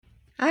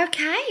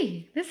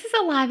Okay, this is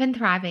Alive and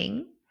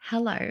Thriving.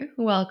 Hello,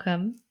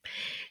 welcome.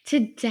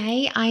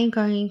 Today I'm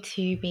going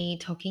to be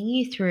talking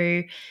you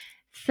through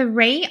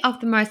three of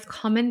the most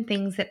common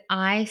things that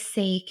I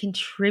see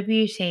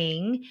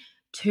contributing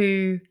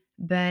to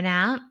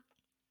burnout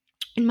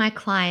in my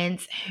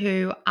clients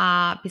who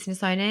are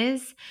business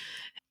owners.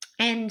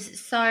 And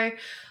so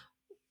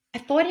I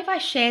thought if I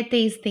shared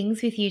these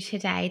things with you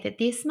today, that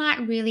this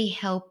might really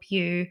help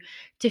you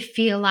to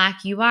feel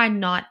like you are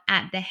not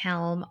at the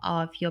helm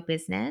of your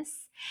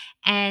business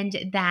and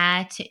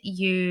that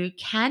you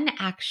can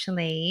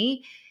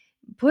actually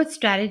put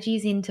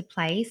strategies into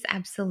place.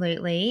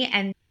 Absolutely.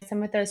 And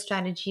some of those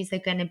strategies are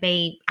going to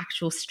be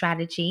actual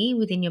strategy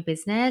within your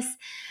business.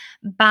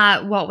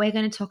 But what we're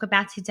going to talk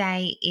about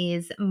today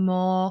is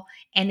more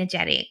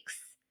energetics.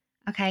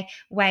 Okay,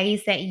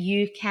 ways that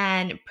you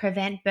can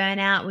prevent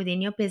burnout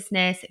within your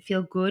business,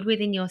 feel good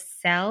within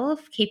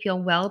yourself, keep your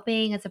well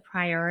being as a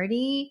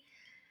priority,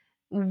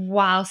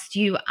 whilst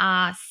you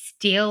are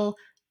still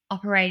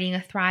operating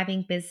a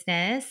thriving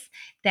business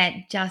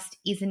that just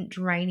isn't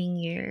draining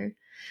you.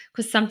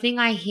 Because something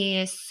I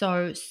hear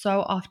so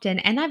often,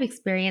 and I've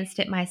experienced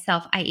it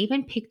myself, I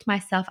even picked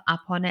myself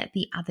up on it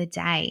the other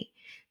day.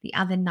 The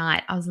other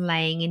night, I was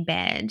laying in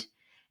bed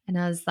and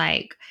I was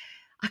like,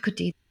 I could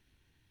do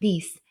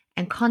this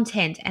and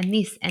content and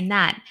this and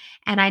that.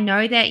 And I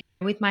know that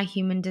with my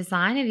human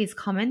design, it is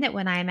common that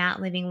when I'm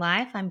out living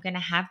life, I'm going to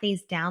have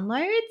these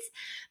downloads.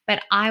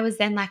 But I was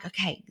then like,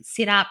 okay,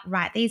 sit up,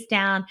 write these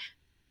down,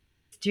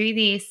 do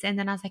this. And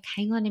then I was like,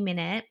 hang on a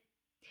minute.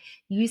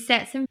 You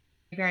set some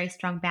very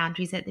strong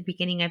boundaries at the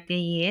beginning of the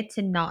year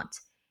to not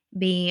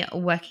be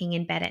working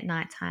in bed at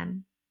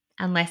nighttime,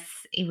 unless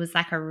it was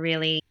like a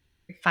really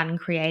fun,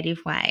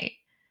 creative way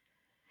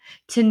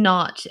to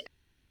not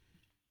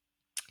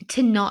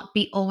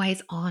be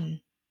always on,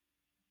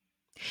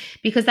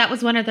 because that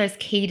was one of those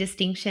key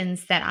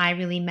distinctions that I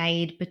really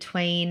made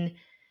between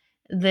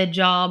the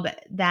job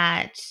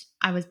that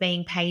I was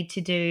being paid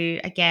to do,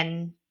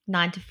 again,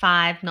 9 to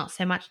 5, not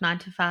so much 9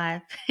 to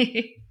 5,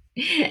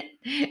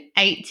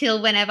 8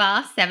 till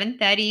whenever,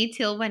 7:30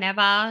 till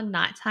whenever,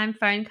 nighttime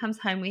phone comes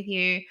home with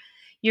you.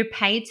 You're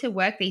paid to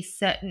work these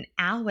certain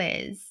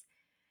hours,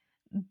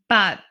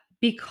 but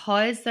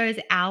because those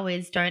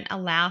hours don't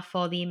allow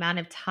for the amount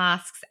of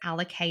tasks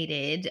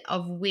allocated,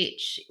 of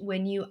which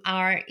when you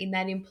are in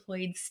that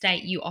employed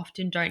state, you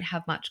often don't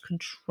have much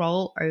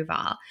control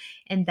over.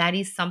 And that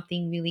is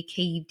something really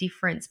key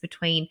difference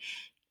between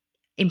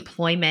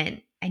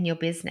employment and your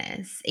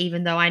business.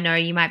 Even though I know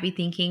you might be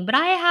thinking, but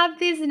I have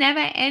this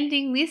never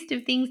ending list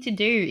of things to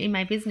do in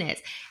my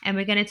business. And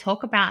we're going to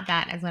talk about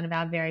that as one of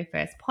our very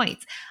first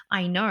points.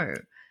 I know,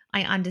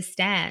 I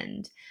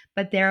understand,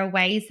 but there are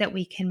ways that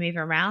we can move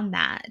around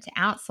that,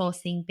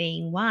 outsourcing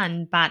being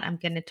one. But I'm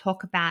going to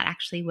talk about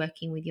actually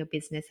working with your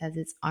business as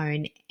its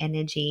own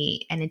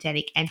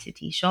energetic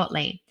entity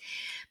shortly.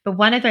 But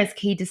one of those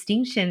key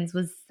distinctions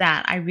was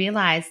that I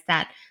realized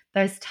that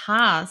those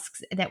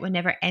tasks that were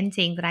never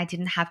ending, that I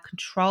didn't have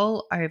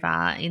control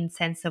over in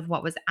sense of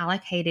what was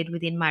allocated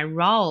within my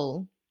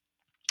role,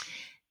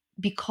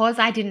 because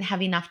I didn't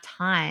have enough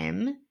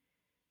time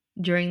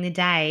during the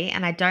day.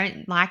 And I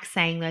don't like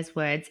saying those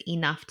words,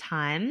 enough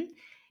time,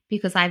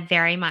 because I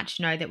very much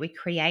know that we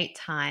create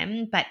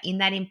time. But in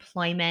that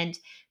employment,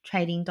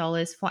 trading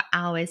dollars for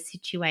hours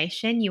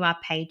situation, you are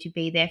paid to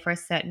be there for a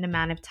certain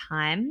amount of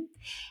time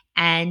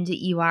and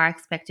you are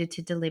expected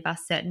to deliver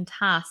certain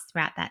tasks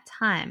throughout that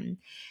time.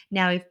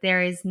 Now, if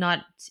there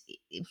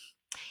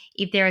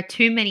are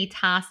too many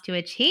tasks to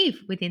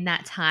achieve within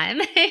that time,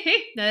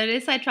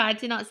 notice I tried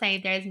to not say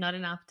if there is not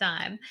enough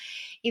time.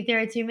 If there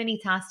are too many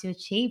tasks to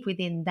achieve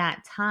within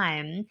that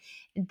time,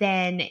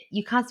 then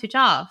you can't switch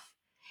off.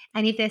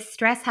 And if there's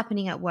stress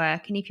happening at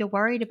work, and if you're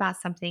worried about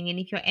something, and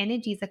if your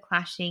energies are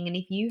clashing, and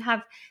if you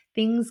have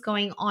things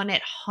going on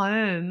at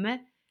home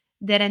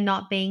that are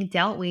not being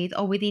dealt with,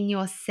 or within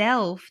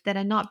yourself that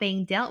are not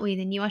being dealt with,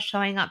 and you are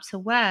showing up to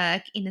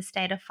work in a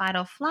state of fight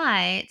or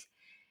flight,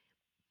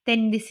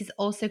 then this is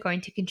also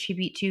going to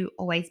contribute to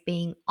always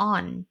being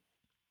on.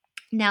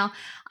 Now,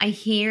 I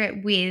hear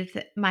it with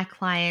my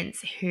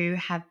clients who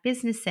have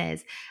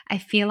businesses. I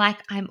feel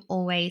like I'm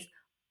always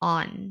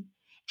on.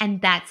 And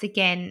that's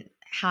again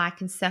how I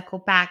can circle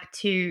back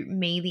to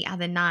me the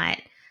other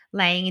night,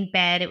 laying in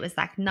bed. It was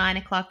like 9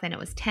 o'clock, then it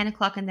was 10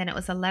 o'clock, and then it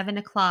was 11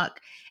 o'clock.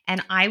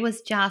 And I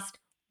was just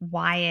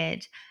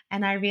wired.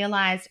 And I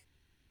realized,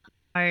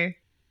 oh,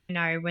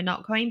 no, we're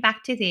not going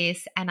back to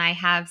this. And I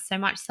have so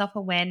much self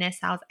awareness.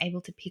 I was able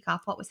to pick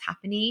up what was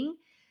happening.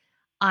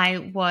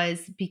 I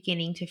was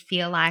beginning to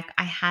feel like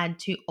I had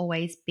to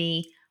always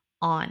be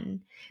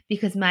on,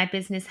 because my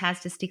business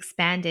has just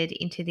expanded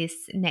into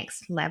this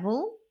next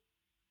level.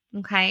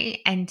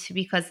 Okay. And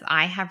because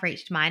I have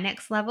reached my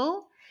next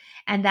level,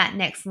 and that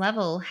next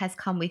level has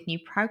come with new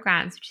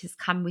programs, which has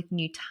come with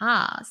new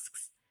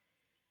tasks.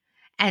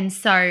 And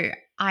so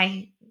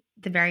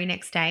the very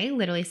next day,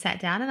 literally sat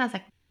down and I was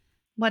like,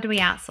 what do we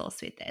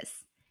outsource with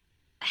this?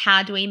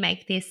 How do we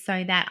make this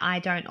so that I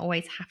don't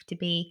always have to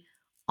be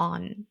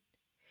on?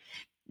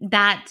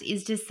 that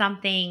is just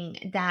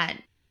something that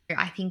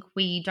I think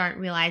we don't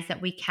realize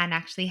that we can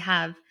actually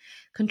have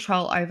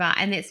control over.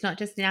 And it's not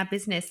just in our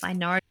business. I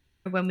know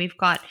when we've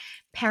got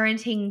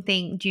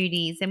parenting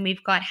duties and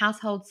we've got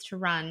households to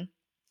run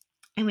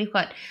and we've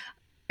got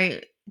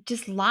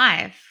just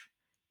life,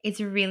 it's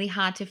really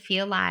hard to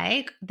feel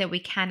like that we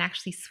can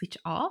actually switch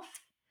off.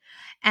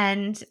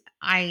 And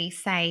I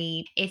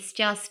say it's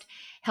just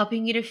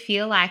helping you to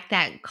feel like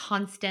that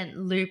constant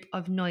loop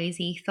of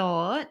noisy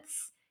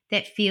thoughts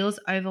that feels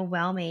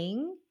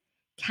overwhelming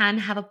can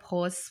have a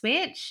pause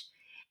switch,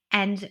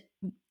 and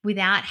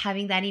without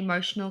having that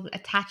emotional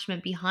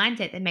attachment behind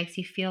it that makes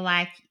you feel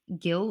like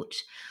guilt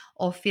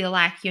or feel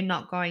like you're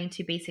not going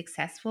to be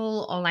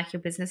successful or like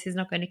your business is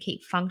not going to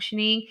keep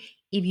functioning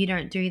if you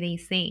don't do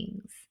these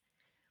things,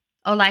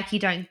 or like you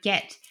don't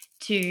get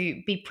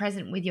to be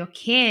present with your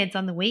kids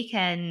on the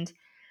weekend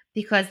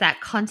because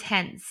that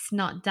content's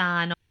not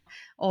done,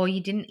 or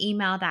you didn't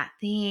email that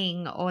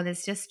thing, or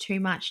there's just too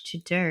much to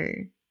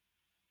do.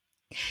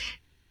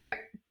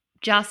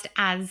 Just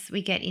as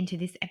we get into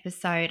this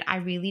episode, I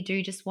really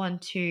do just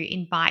want to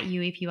invite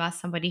you, if you are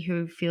somebody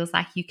who feels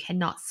like you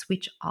cannot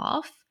switch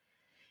off,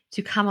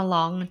 to come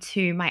along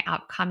to my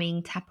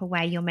upcoming Tap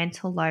Away Your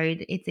Mental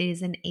Load. It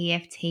is an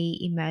EFT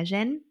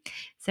immersion.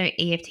 So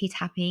EFT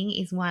tapping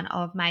is one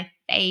of my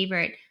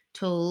favorite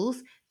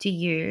tools to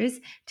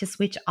use to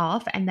switch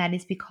off, and that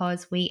is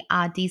because we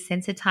are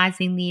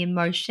desensitizing the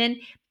emotion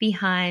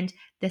behind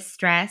the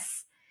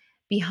stress,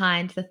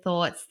 behind the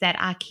thoughts that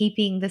are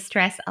keeping the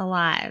stress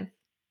alive.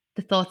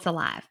 The thoughts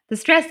alive. The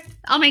stress,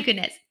 oh my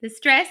goodness, the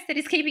stress that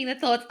is keeping the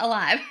thoughts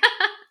alive.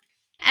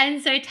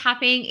 And so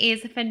tapping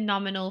is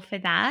phenomenal for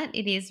that.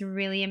 It is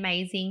really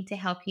amazing to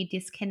help you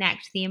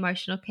disconnect the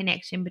emotional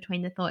connection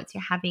between the thoughts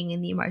you're having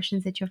and the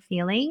emotions that you're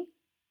feeling.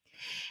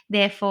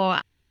 Therefore,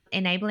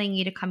 enabling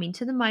you to come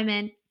into the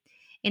moment,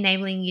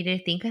 enabling you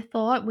to think a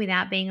thought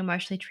without being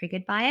emotionally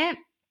triggered by it.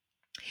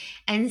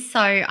 And so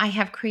I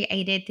have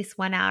created this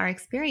 1 hour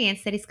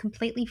experience that is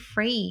completely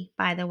free,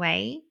 by the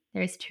way.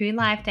 There's 2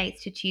 live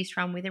dates to choose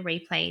from with a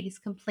replay. It is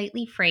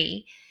completely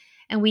free.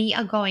 And we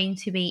are going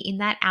to be in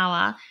that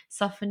hour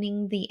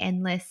softening the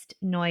endless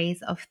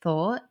noise of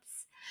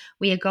thoughts.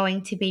 We are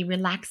going to be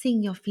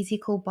relaxing your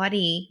physical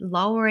body,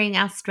 lowering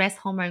our stress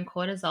hormone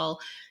cortisol.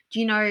 Do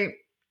you know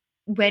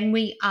when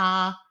we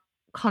are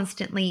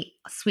constantly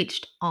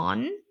switched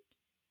on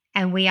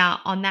and we are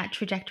on that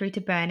trajectory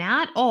to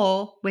burnout,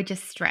 or we're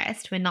just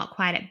stressed, we're not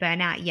quite at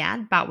burnout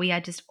yet, but we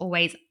are just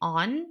always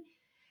on,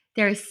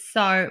 there is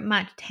so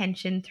much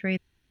tension through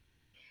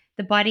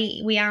the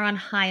body. We are on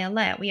high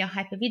alert. We are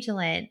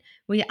hypervigilant.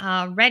 We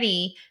are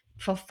ready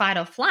for fight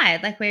or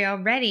flight. Like we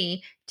are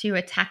ready to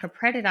attack a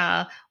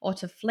predator or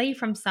to flee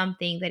from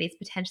something that is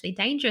potentially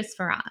dangerous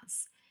for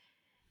us.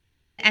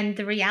 And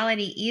the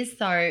reality is,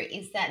 though,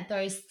 is that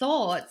those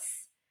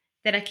thoughts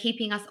that are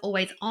keeping us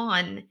always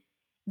on,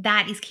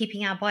 that is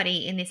keeping our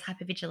body in this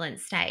hypervigilant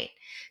state.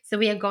 So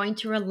we are going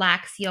to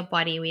relax your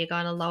body. We are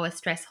going to lower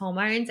stress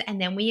hormones,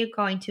 and then we are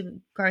going to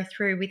go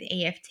through with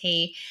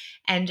EFT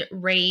and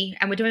we're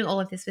doing all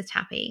of this with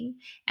tapping,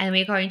 and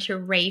we're going to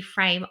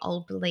reframe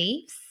old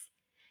beliefs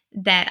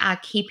that are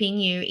keeping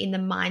you in the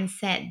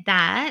mindset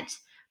that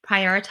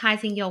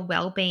prioritizing your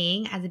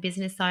well-being as a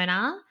business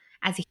owner,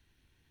 as a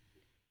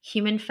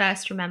human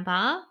first,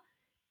 remember,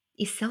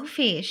 is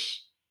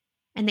selfish,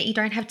 and that you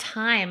don't have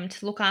time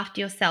to look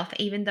after yourself,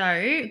 even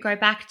though, go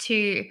back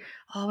to,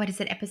 what is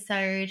it,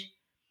 episode,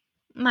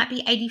 might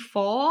be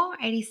 84,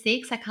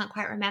 86, I can't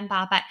quite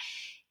remember, but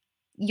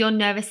your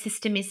nervous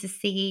system is the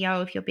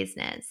CEO of your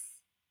business.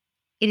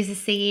 It is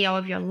the CEO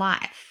of your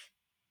life.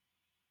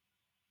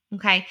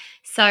 Okay,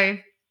 so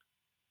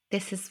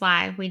this is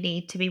why we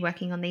need to be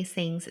working on these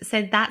things.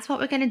 So that's what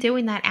we're going to do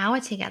in that hour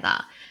together.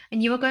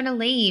 And you are going to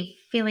leave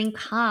feeling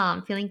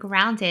calm, feeling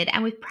grounded,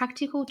 and with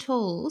practical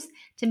tools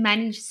to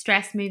manage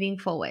stress moving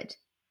forward.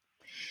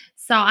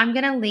 So I'm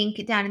going to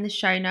link down in the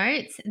show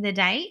notes the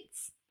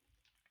dates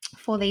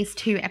for these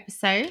 2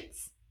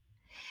 episodes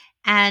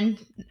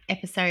and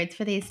episodes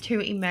for these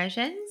 2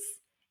 immersions.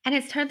 And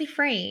it's totally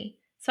free.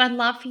 So I'd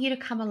love for you to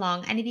come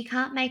along. And if you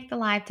can't make the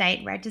live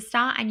date, register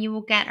and you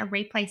will get a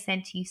replay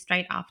sent to you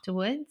straight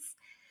afterwards.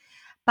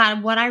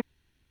 But what I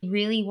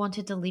really want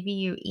to deliver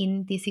you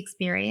in this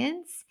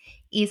experience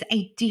is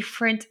a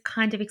different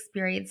kind of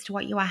experience to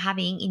what you are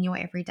having in your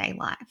everyday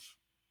life.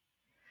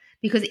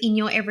 Because in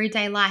your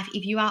everyday life,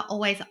 if you are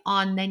always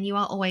on, then you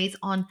are always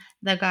on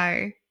the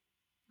go.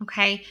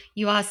 Okay?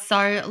 You are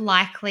so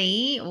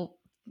likely, or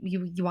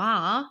you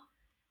are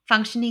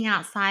functioning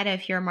outside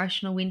of your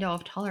emotional window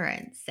of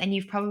tolerance. And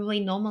you've probably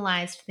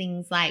normalized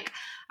things like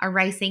a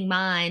racing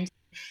mind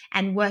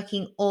and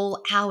working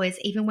all hours,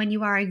 even when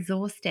you are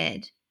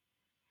exhausted,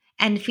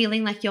 and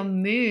feeling like your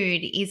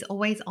mood is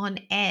always on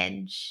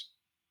edge,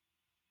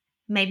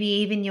 maybe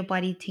even your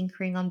body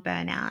tinkering on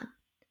burnout.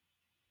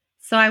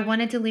 So I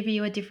want to deliver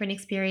you a different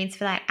experience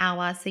for that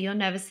hour so your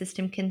nervous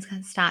system can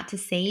start to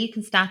see, you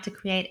can start to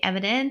create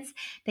evidence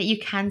that you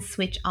can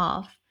switch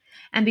off.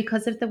 And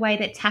because of the way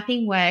that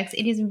tapping works,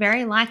 it is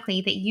very likely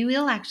that you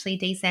will actually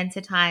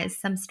desensitize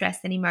some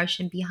stress and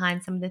emotion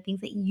behind some of the things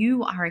that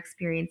you are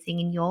experiencing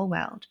in your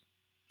world.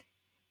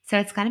 So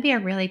it's going to be a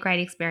really great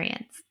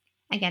experience.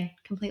 Again,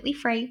 completely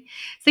free.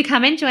 So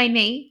come and join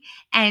me,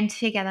 and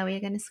together we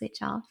are going to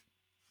switch off.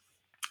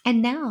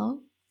 And now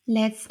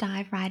let's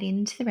dive right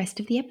into the rest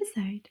of the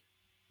episode.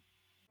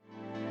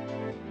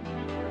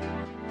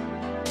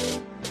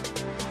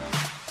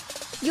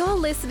 You're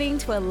listening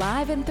to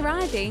Alive and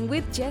Thriving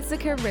with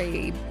Jessica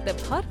Reed, the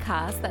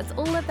podcast that's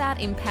all about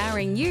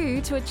empowering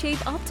you to achieve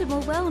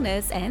optimal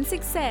wellness and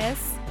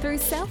success through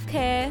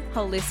self-care,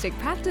 holistic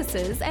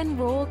practices, and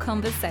raw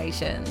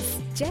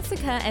conversations.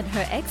 Jessica and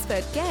her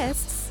expert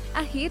guests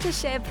are here to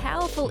share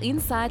powerful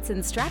insights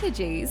and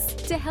strategies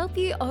to help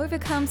you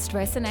overcome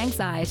stress and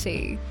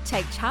anxiety,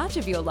 take charge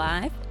of your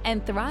life,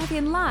 and thrive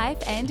in life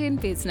and in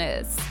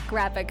business.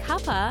 Grab a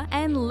cuppa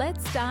and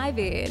let's dive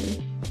in.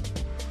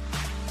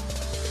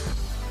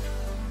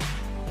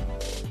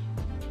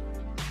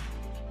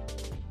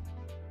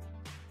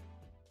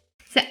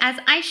 So, as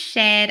I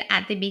shared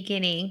at the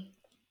beginning,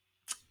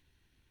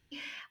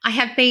 I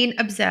have been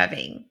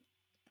observing.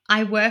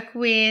 I work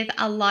with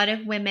a lot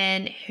of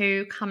women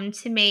who come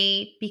to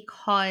me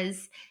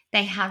because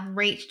they have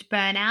reached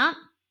burnout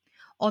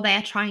or they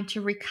are trying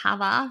to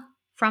recover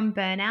from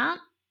burnout.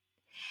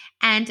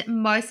 And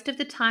most of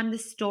the time, the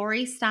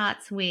story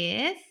starts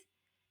with,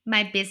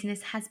 my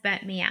business has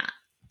burnt me out.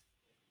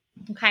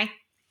 Okay.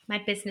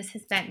 My business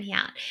has burnt me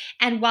out.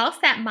 And whilst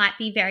that might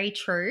be very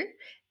true,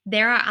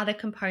 there are other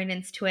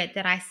components to it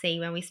that I see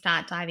when we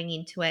start diving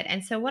into it.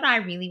 And so, what I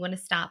really want to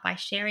start by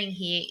sharing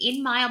here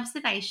in my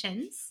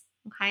observations,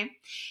 okay,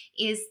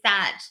 is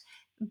that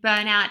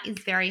burnout is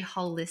very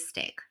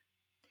holistic.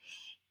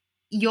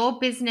 Your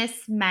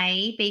business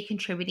may be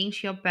contributing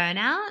to your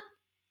burnout,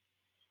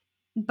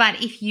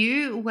 but if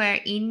you were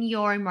in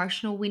your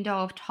emotional window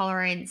of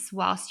tolerance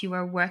whilst you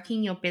were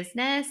working your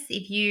business,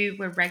 if you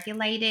were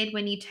regulated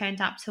when you turned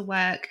up to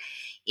work,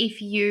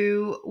 if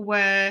you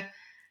were,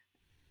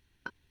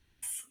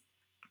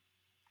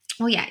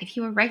 if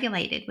you were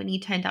regulated when you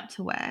turned up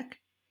to work,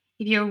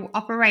 if you're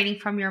operating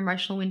from your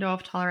emotional window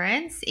of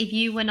tolerance, if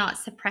you were not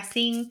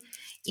suppressing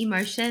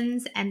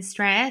emotions and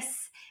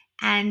stress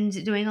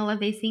and doing all of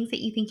these things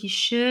that you think you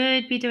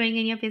should be doing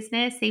in your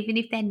business, even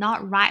if they're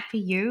not right for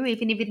you,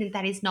 even if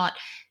that is not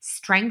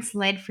strengths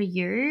led for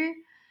you,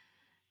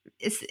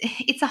 it's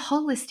a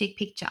holistic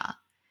picture.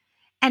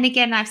 And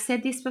again, I've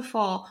said this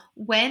before,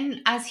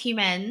 when as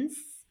humans,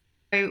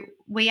 so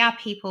we are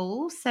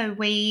people, so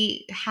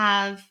we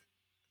have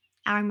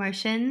our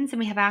emotions and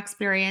we have our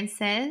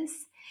experiences,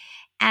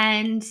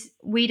 and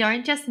we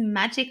don't just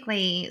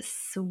magically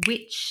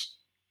switch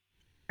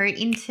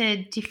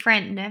into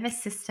different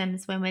nervous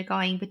systems when we're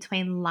going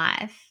between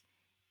life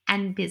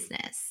and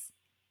business.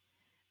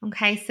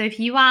 Okay, so if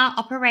you are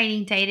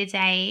operating day to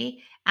day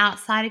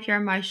outside of your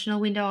emotional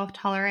window of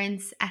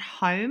tolerance at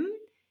home,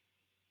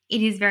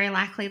 it is very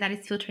likely that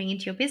it's filtering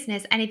into your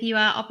business. And if you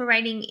are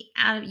operating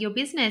out of your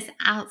business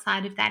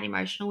outside of that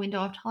emotional window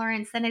of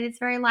tolerance, then it is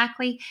very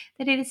likely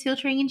that it is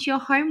filtering into your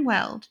home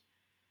world.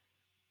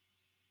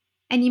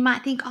 And you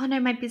might think, oh no,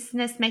 my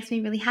business makes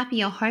me really happy,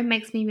 your home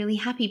makes me really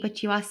happy,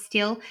 but you are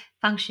still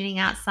functioning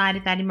outside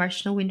of that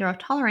emotional window of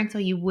tolerance,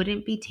 or you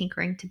wouldn't be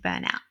tinkering to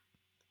burnout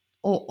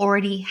or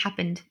already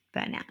happened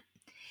burnout.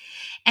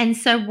 And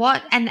so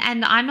and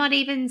I'm not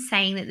even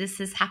saying that this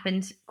has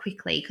happened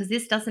quickly, because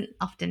this doesn't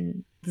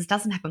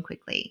happen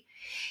quickly.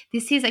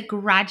 This is a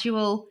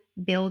gradual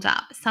build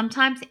up,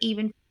 sometimes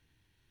even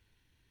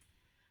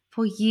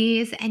for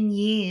years and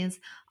years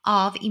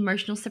of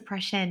emotional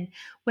suppression.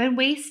 When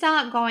we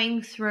start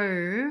going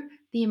through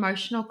the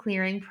emotional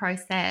clearing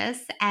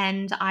process,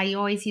 and I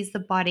always use the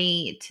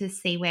body to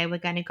see where we're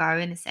going to go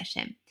in a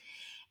session,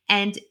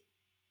 and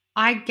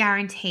I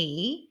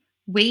guarantee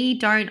we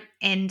don't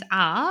end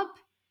up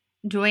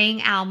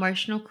doing our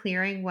emotional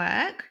clearing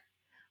work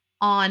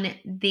on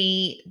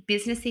the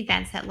business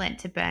events that led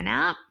to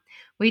burnout.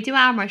 We do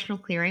our emotional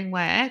clearing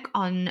work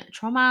on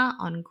trauma,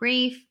 on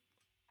grief,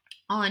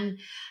 on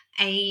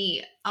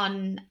a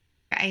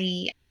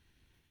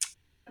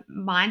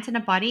mind and a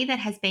body that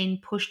has been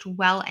pushed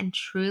well and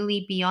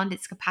truly beyond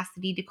its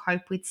capacity to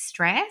cope with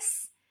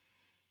stress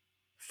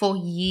for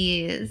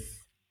years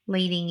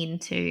leading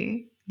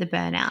into the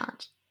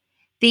burnout.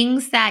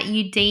 Things that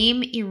you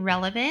deem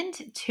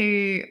irrelevant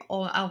to,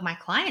 or my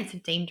clients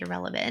have deemed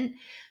irrelevant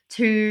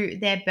to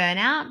their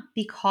burnout,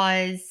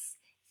 because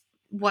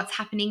what's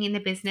happening in the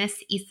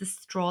business is the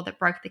straw that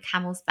broke the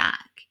camel's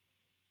back.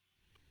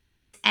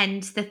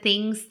 And the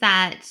things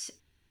that,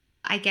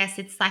 I guess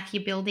it's like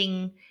you're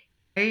building,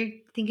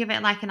 think of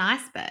it like an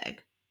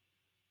iceberg.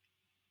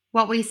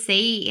 What we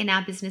see in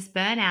our business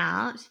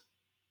burnout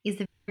is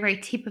the very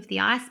tip of the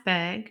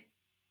iceberg,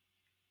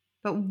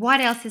 but what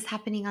else is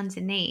happening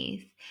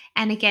underneath?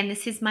 And again,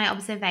 this is my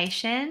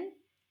observation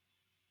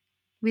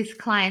with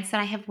clients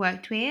that I have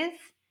worked with,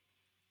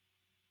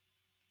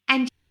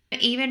 and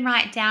even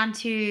right down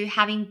to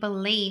having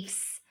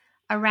beliefs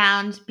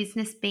around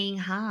business being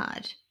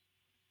hard.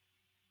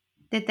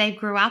 that they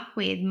grew up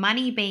with,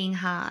 money being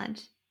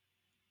hard.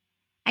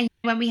 And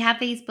when we have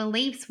these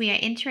beliefs, we are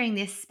entering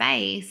this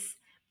space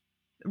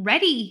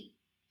ready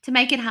to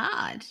make it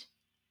hard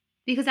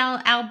because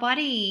our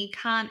body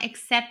can't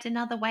accept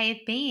another way of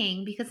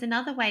being, because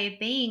another way of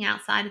being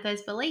outside of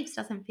those beliefs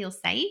doesn't feel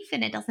safe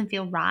and it doesn't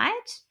feel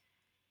right.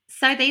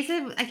 So these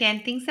are,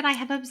 again, things that I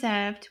have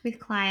observed with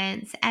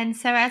clients. And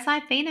so as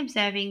I've been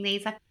observing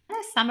these, I've kind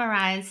of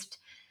summarized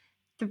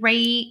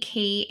 3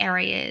 key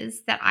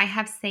areas that I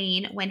have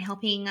seen when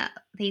helping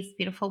these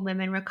beautiful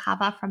women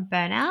recover from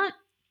burnout,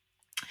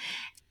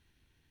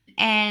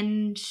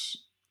 and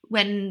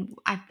when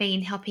I've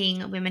been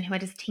helping women who are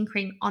just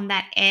tinkering on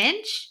that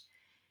edge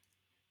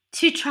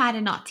to try to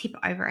not tip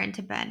over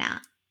into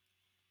burnout.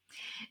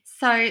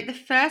 So the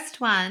first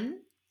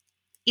one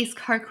is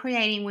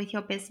co-creating with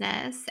your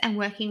business and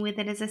working with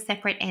it as a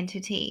separate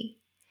entity.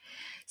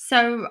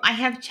 So I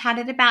have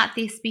chatted about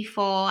this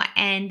before,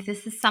 and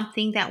this is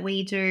something that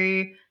we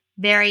do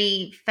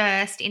very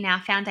first in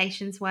our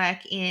foundations work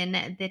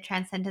in the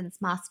Transcendence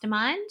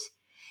Mastermind,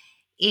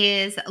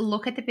 is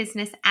look at the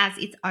business as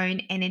its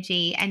own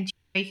energy. And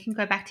you can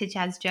go back to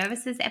Jazz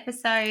Jervis's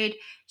episode.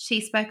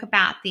 She spoke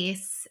about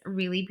this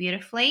really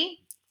beautifully.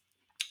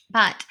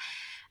 But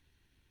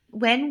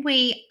when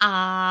we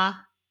are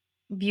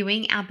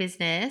viewing our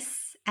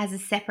business as a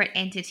separate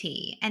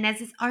entity and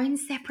as its own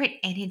separate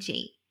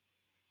energy,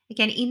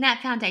 again, in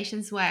that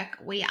foundations work,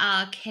 we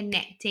are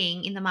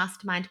connecting in the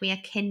mastermind, we are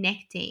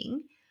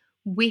connecting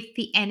with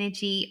the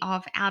energy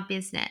of our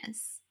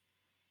business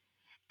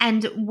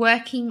and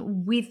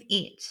working with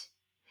it,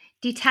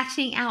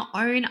 detaching our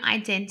own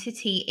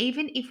identity,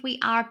 even if we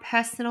are a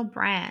personal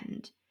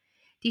brand,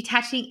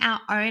 detaching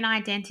our own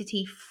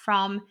identity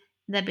from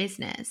the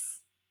business.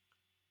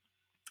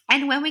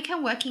 And when we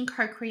can work in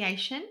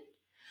co-creation,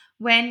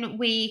 when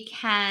we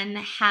can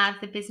have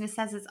the business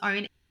as its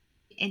own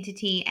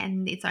entity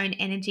and its own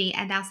energy,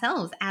 and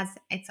ourselves as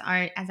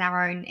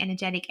our own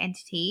energetic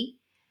entity,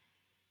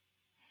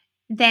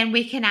 then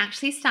we can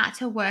actually start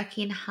to work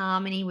in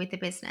harmony with the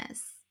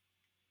business.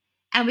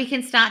 And we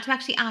can start to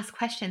actually ask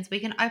questions. We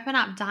can open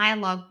up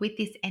dialogue with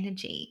this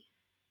energy.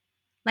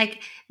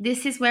 Like,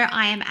 this is where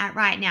I am at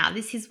right now.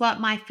 This is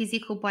what my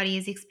physical body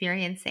is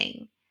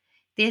experiencing.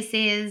 This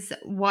is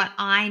what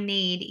I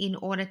need in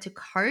order to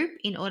cope,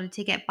 in order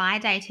to get by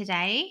day to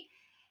day.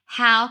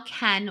 How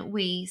can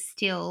we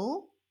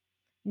still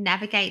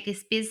navigate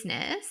this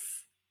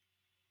business?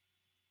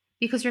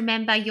 Because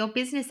remember, your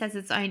business as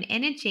its own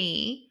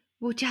energy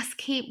will just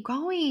keep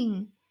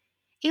going.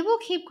 It will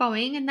keep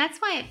going. And that's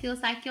why it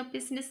feels like your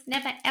business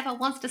never ever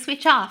wants to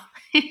switch off.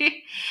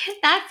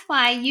 That's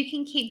why you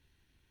can keep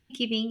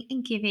giving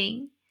and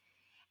giving,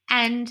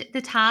 and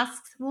the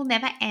tasks will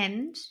never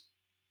end.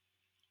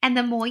 And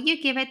the more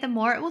you give it, the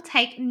more it will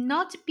take,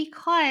 not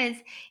because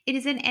it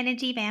is an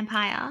energy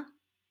vampire,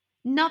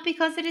 not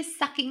because it is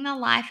sucking the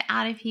life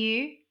out of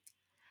you,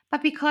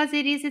 but because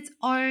it is its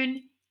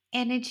own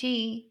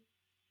energy.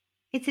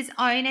 It's its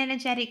own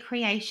energetic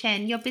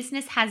creation. Your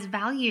business has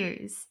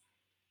values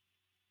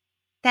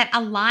that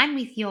align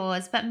with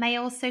yours, but may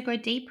also go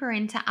deeper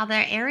into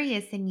other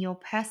areas than your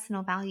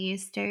personal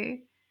values do.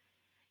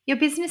 Your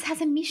business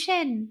has a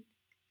mission.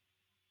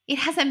 It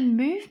has a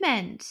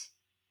movement.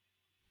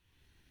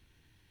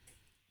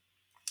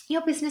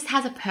 Your business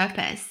has a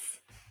purpose,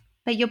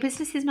 but your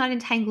business is not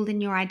entangled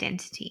in your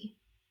identity.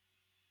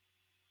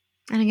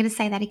 And I'm going to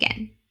say that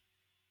again,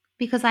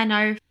 because I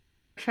know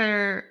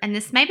and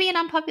this may be an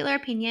unpopular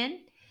opinion,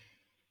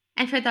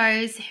 and for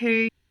those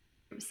who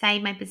say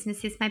my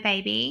business is my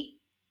baby,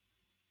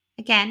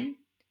 again,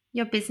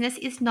 your business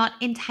is not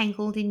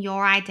entangled in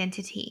your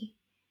identity.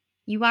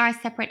 You are a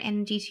separate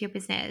energy to your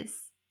business.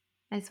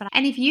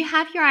 And if you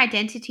have your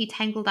identity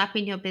tangled up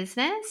in your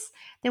business,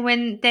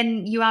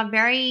 then you are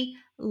very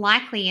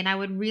likely, and I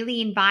would really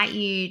invite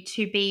you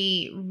to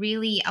be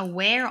really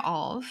aware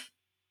of,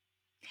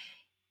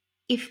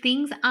 if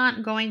things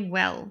aren't going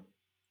well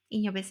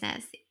in your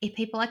business, if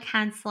people are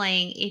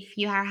canceling, if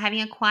you are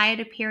having a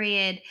quieter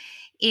period,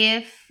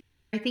 if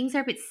things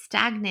are a bit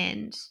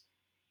stagnant,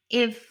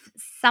 if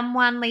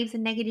someone leaves a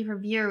negative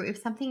review, if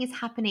something is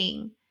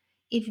happening,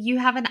 if you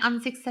have an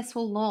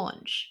unsuccessful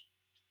launch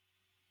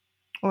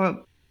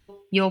or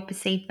your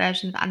perceived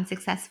version of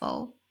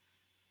unsuccessful,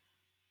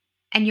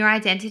 and your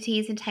identity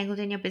is entangled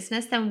in your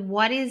business, then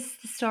what is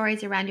the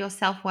stories around your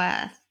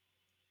self-worth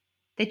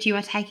that you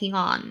are taking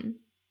on?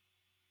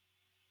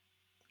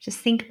 Just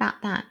think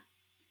about that.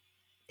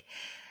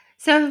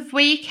 So if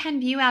we can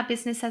view our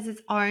business as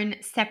its own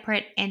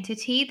separate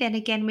entity, then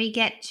again, we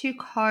get to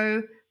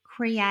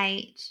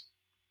co-create.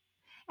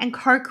 And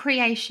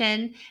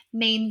co-creation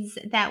means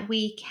that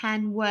we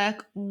can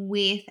work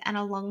with and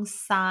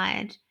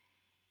alongside,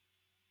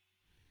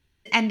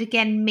 and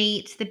again,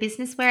 meet the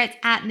business where it's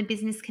at, and the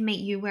business can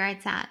meet you where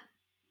it's at,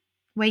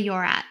 where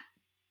you're at.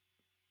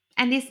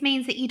 And this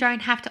means that you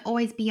don't have to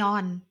always be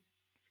on.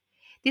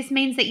 This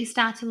means that you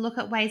start to look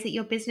at ways that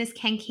your business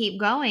can keep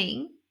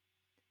going,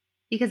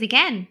 because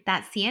again,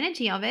 that's the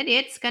energy of it.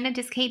 It's going to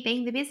just keep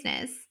being the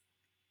business.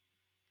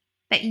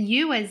 But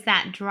you, as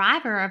that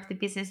driver of the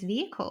business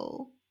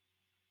vehicle,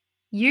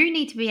 you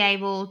need to be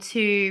able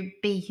to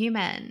be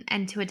human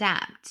and to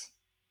adapt.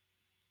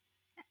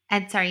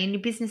 And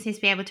your business needs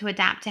to be able to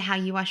adapt to how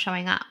you are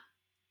showing up.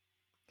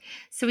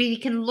 So we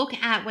can look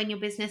at when your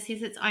business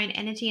is its own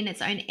energy and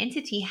its own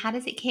entity, how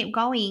does it keep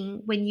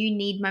going when you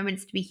need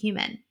moments to be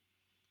human,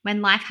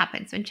 when life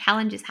happens, when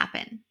challenges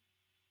happen?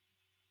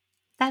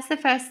 That's the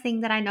first thing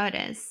that I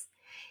notice,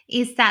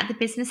 is that the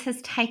business has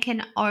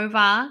taken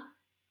over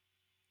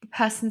the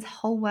person's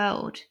whole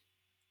world.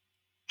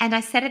 And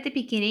I said at the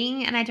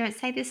beginning, and I don't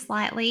say this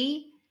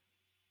lightly,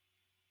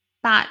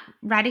 but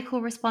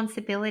radical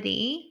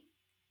responsibility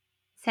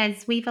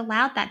says we've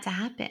allowed that to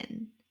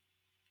happen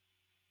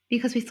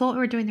because we thought we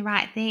were doing the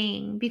right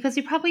thing, because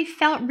we probably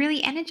felt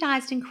really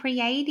energized and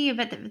creative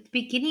at the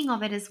beginning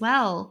of it as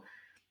well,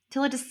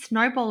 till it just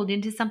snowballed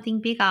into something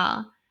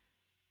bigger,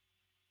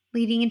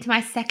 leading into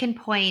my second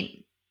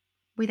point,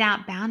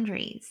 without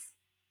boundaries.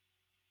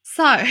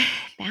 So,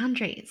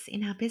 boundaries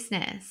in our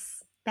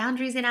business,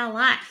 boundaries in our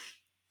life,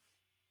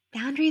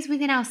 boundaries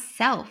within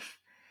ourselves.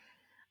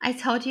 I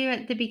told you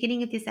at the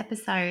beginning of this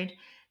episode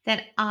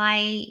that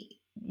I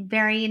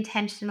very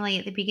intentionally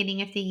at the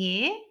beginning of the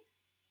year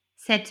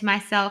said to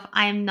myself,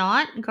 I am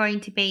not going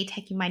to be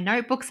taking my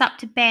notebooks up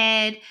to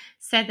bed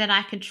so that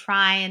I could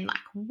try and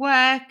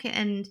work.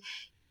 And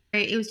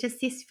it was just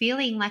this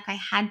feeling like I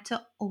had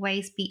to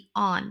always be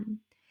on.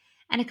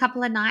 And a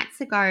couple of nights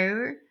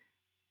ago,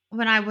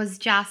 when I was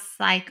just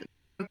go,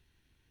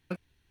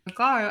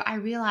 I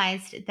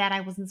realized that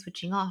I wasn't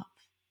switching off.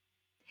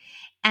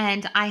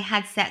 And I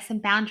had set some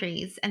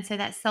boundaries. And so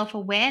that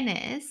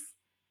self-awareness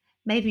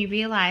made me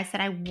realize that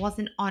I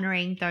wasn't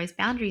honoring those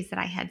boundaries that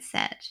I had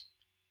set.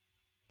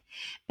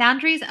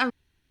 Boundaries are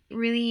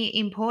really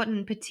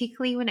important,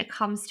 particularly when it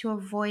comes to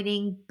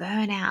avoiding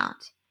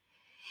burnout.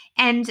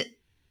 And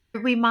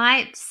we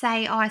might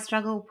say, oh, I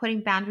struggle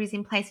putting boundaries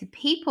in place with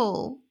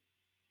people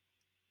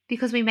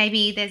because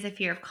there's a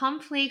fear of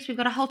conflict. We've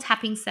got a whole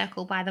tapping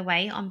circle, by the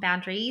way, on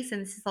boundaries.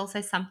 And this is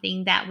also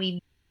something that we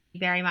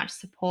very much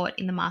support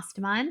in the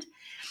mastermind.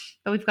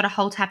 But we've got a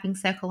whole tapping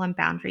circle on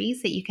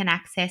boundaries that you can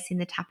access in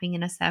the tapping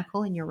in a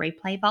circle in your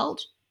replay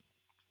vault.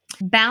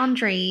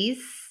 Boundaries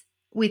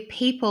with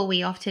people,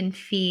 we often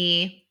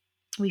fear,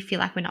 we feel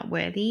like we're not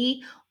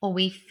worthy, or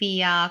we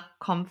fear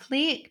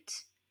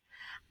conflict.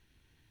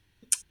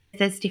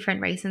 There's different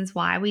reasons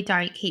why we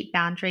don't keep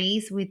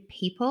boundaries with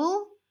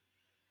people.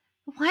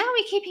 Why aren't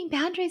we keeping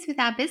boundaries with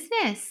our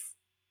business?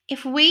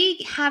 If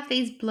we have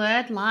these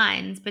blurred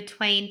lines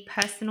between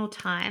personal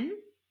time,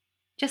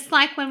 just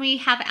like when we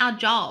have our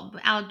job,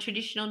 our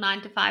traditional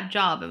 9 to 5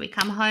 job, and we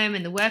come home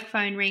and the work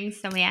phone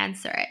rings, so we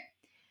answer it.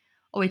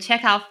 Or we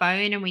check our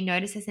phone and we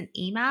notice there's an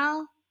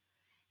email,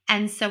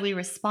 and so we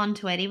respond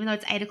to it, even though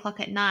it's 8 o'clock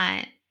at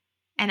night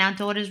and our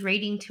daughter's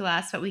reading to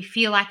us, but we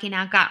feel like in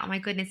our gut, oh my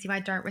goodness, if I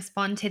don't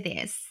respond to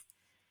this.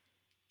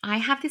 I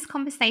have this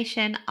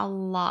conversation a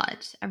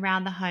lot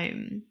around the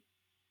home.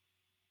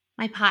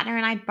 My partner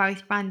and I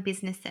both run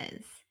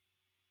businesses.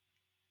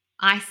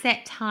 I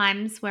set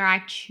times where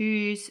I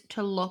choose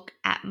to look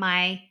at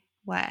my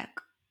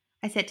work.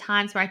 I set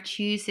times where I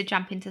choose to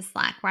jump into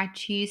Slack, where I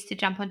choose to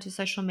jump onto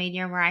social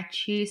media, where I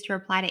choose to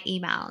reply to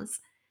emails.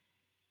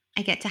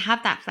 I get to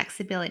have that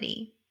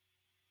flexibility.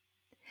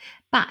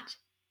 But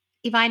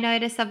if I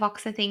notice a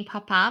Voxer thing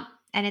pop up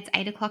and it's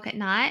 8 o'clock at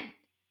night,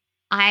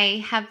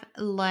 I have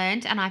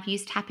learned, and I've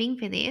used tapping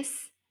for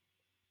this,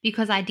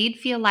 because I did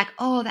feel like,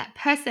 oh, that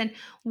person,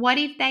 what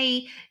if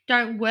they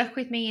don't work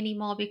with me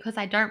anymore because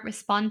I don't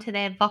respond to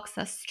their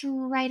Voxer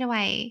straight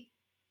away?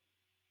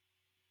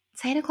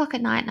 It's 8 o'clock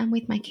at night and I'm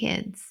with my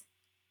kids.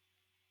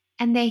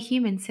 And they're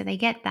human, so they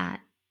get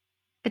that.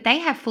 But they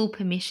have full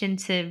permission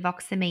to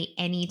Voxer me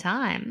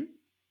anytime.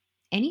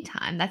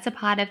 Anytime. That's a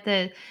part of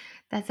the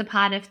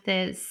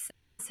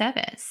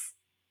service.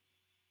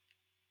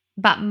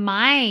 But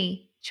my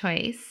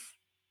choice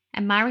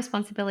and my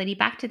responsibility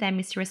back to them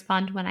is to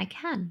respond when I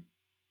can.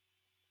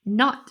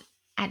 Not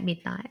at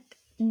midnight.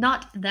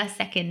 Not the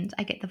second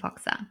I get the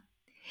Voxer.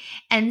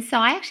 And so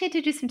I actually had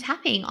to do some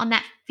tapping on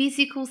that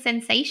physical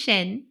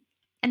sensation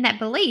and that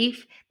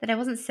belief that I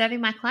wasn't serving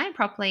my client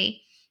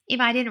properly if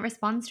I didn't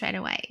respond straight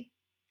away.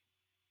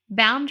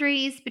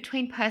 Boundaries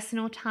between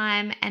personal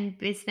time and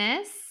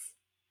business,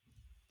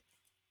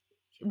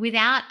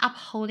 without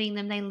upholding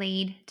them, they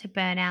lead to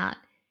burnout.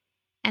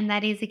 And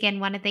that is, again,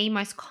 one of the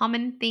most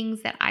common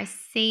things that I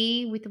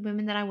see with the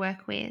women that I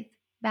work with.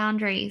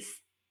 Boundaries.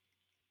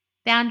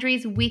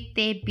 Boundaries with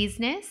their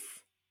business.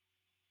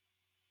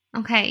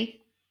 Okay.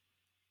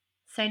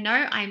 So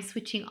no, I'm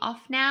switching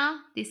off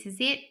now. This is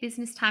it.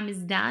 Business time is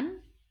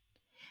done.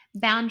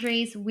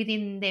 Boundaries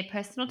within their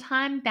personal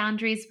time.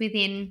 Boundaries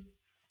within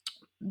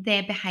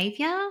their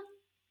behavior.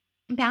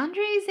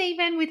 Boundaries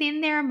even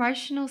within their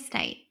emotional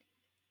state.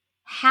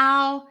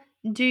 How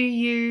do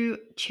you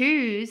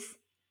choose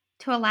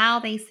to allow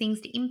these things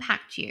to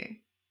impact you?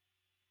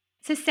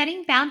 So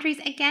setting boundaries,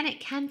 again, it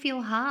can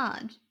feel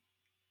hard.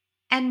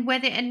 And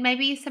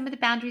maybe some of the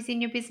boundaries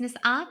in your business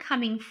are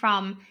coming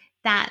from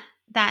that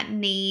that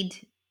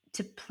need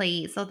to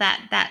please, or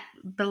that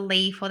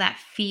belief or that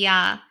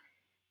fear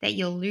that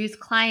you'll lose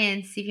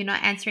clients if you're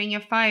not answering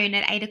your phone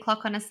at 8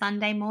 o'clock on a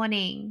Sunday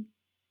morning,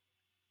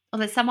 or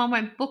that someone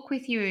won't book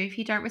with you if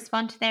you don't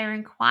respond to their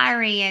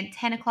inquiry at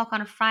 10 o'clock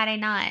on a Friday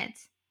night.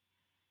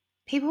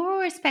 People will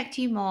respect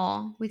you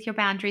more with your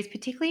boundaries,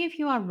 particularly if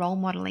you are role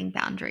modeling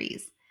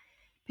boundaries,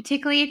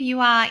 particularly if you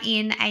are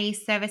in a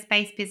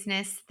service-based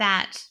business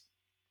that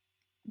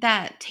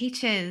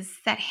teaches,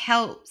 that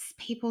helps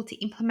people to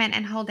implement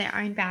and hold their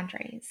own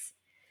boundaries.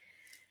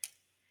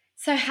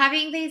 So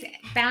having these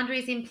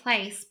boundaries in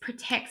place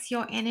protects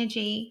your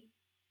energy.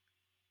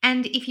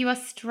 And if you are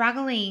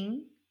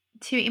struggling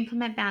to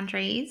implement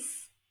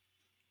boundaries,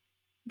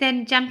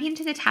 then jump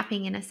into the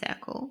tapping in a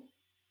circle.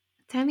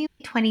 It's only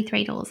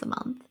 $23 a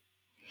month.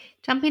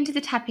 Jump into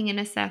the tapping in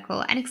a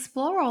circle and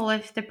explore all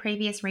of the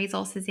previous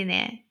resources in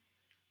there.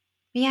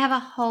 We have a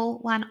whole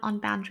one on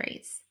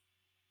boundaries.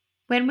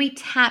 When we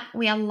tap,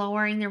 we are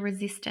lowering the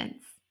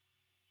resistance.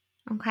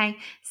 Okay,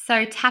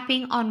 so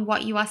tapping on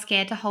what you are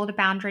scared to hold a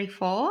boundary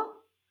for,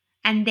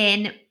 and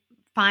then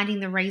finding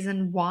the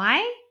reason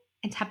why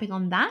and tapping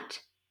on that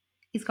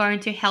is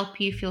going to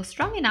help you feel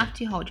strong enough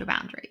to hold your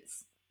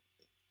boundaries.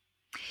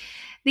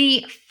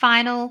 The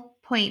final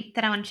point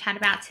that I want to chat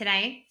about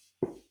today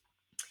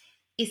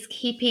is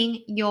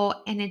keeping your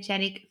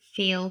energetic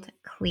field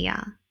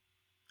clear.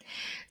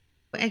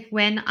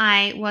 When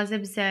I was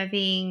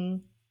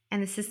observing,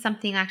 and this is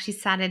something I actually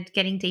started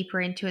getting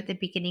deeper into at the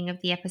beginning of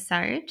the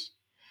episode,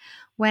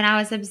 when I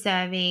was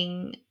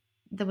observing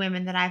the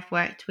women that I've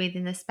worked with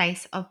in the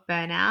space of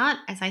burnout,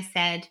 as I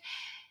said,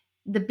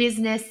 the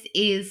business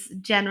is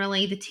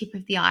generally the tip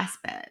of the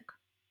iceberg.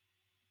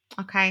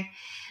 Okay.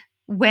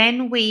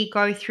 When we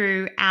go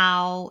through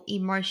our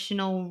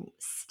emotional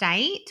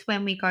state,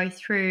 when we go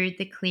through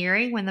the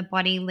clearing, when the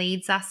body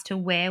leads us to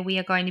where we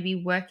are going to be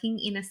working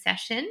in a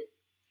session,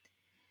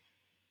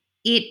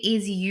 it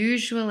is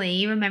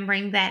usually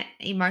remembering that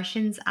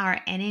emotions are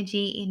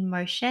energy in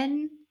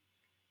motion,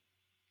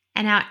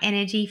 and our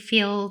energy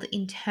field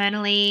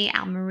internally,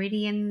 our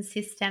meridian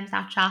systems,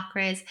 our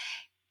chakras,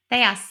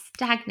 they are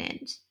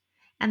stagnant.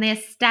 And they're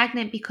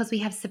stagnant because we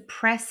have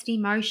suppressed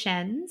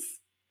emotions.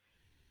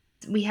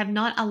 We have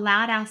not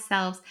allowed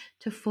ourselves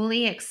to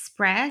fully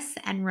express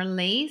and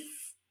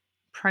release,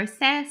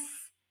 process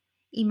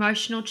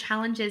emotional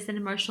challenges and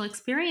emotional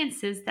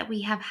experiences that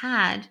we have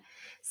had,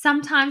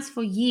 sometimes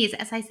for years,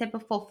 as I said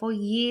before, for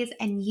years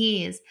and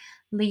years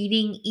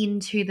leading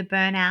into the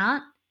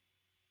burnout.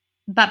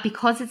 But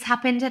because it's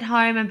happened at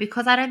home and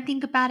because I don't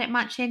think about it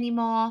much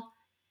anymore,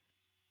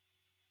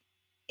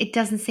 it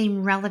doesn't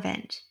seem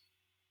relevant.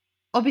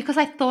 Or because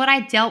I thought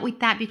I dealt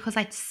with that because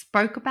I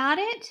spoke about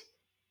it,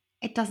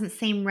 it doesn't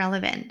seem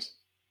relevant.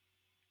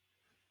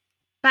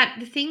 But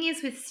the thing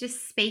is with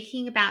just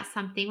speaking about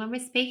something, when we're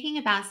speaking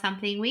about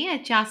something, we are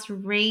just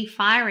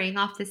refiring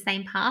off the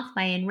same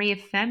pathway and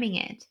reaffirming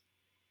it.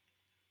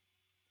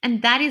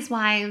 And that is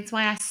why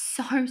I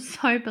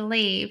so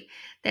believe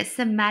that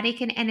somatic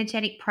and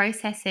energetic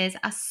processes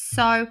are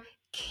so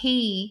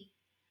key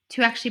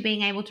to actually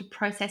being able to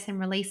process and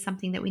release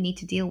something that we need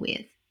to deal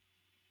with,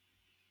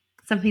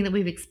 something that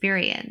we've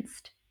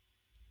experienced.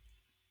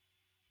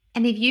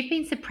 And if you've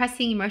been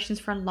suppressing emotions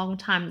for a long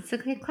time, it's a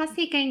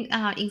classic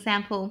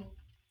example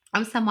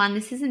of someone,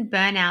 this isn't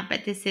burnout,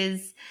 but this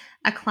is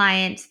a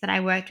client that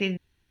I worked with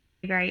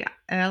very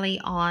early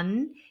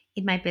on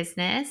in my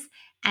business.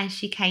 And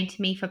she came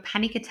to me for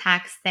panic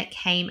attacks that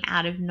came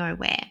out of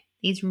nowhere.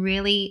 These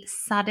really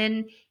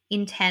sudden,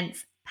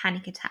 intense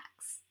panic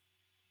attacks.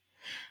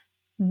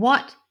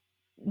 What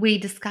we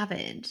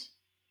discovered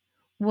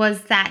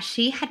was that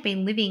she had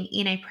been living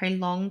in a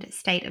prolonged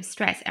state of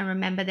stress. And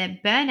remember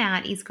that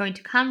burnout is going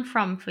to come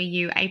from, for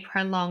you, a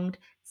prolonged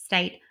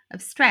state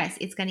of stress.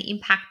 It's going to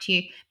impact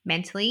you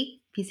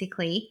mentally,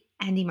 physically,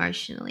 and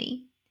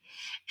emotionally.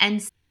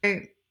 And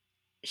so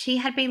she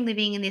had been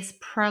living in this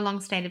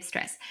prolonged state of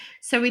stress.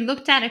 So we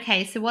looked at,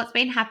 okay, so what's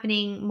been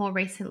happening more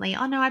recently?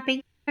 Oh no, I've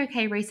been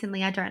okay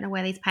recently. I don't know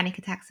where these panic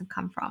attacks have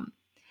come from.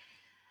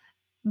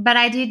 But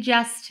I did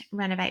just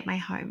renovate my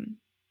home.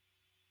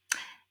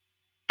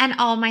 And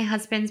oh, my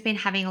husband's been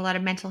having a lot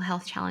of mental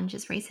health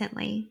challenges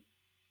recently.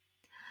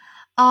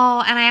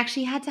 Oh, and I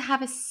actually had to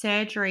have a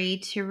surgery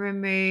to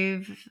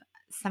remove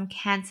some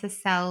cancer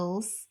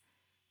cells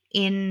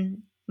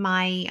in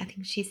my, I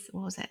think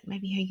what was it?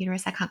 Maybe her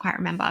uterus. I can't quite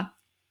remember.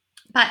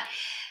 But,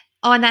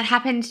 oh, and that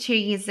happened 2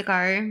 years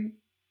ago.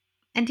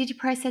 And did you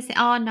process it?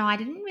 Oh, no, I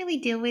didn't really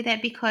deal with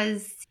it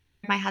because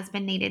my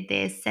husband needed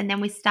this. And then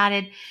we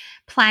started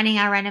planning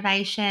our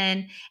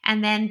renovation.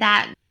 And then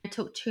that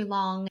took too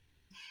long.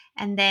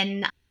 And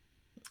then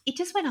it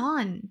just went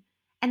on.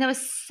 And there were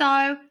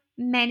so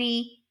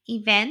many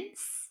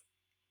events.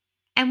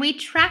 And we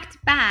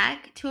tracked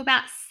back to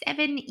about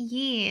 7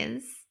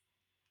 years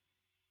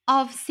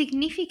of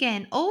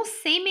significant, all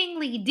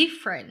seemingly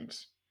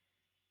different,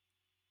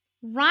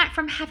 right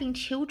from having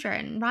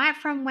children, right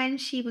from when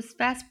she was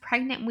first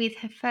pregnant with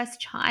her first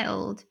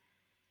child,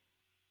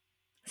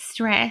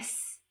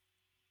 stress,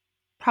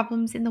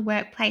 problems in the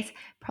workplace,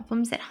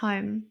 problems at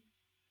home,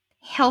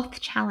 health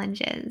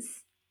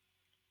challenges.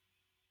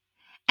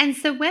 And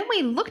so when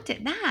we looked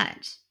at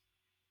that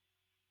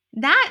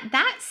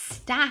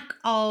stack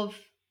of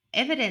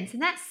evidence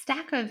and that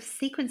stack of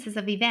sequences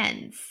of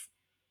events,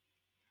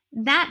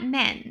 that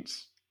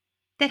meant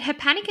that her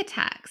panic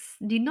attacks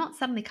did not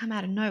suddenly come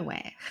out of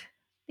nowhere.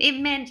 It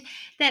meant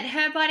that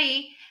her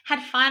body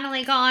had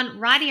finally gone,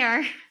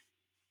 rightio,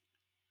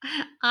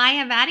 I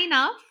have had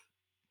enough.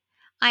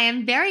 I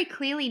am very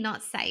clearly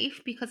not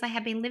safe because I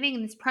have been living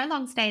in this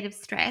prolonged state of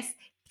stress,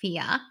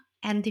 fear,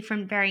 and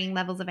different varying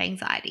levels of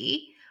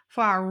anxiety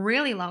for a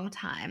really long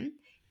time.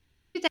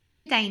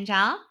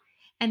 Danger.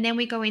 And then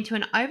we go into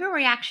an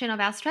overreaction of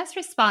our stress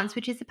response,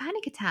 which is a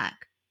panic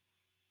attack.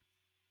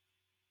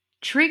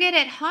 Triggered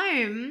at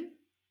home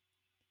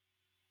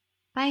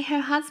by her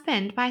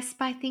husband, by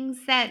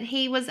things that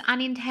he was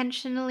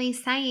unintentionally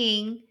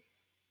saying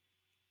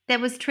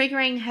that was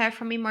triggering her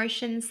from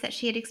emotions that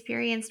she had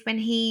experienced when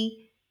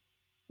he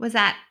was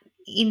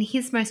in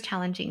his most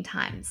challenging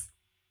times.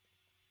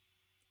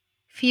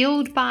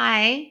 Fueled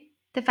by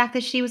the fact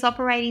that she was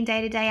operating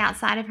day to day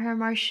outside of her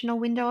emotional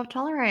window of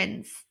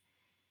tolerance.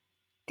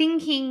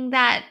 Thinking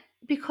that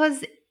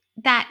because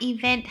that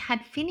event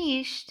had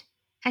finished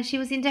and she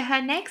was into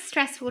her next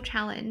stressful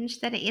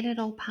challenge, that it had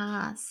all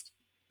passed.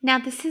 Now,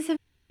 this is a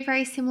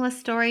very similar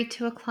story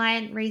to a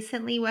client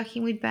recently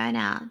working with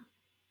burnout.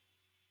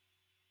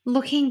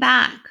 Looking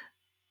back,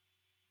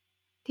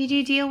 did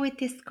you deal with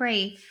this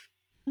grief?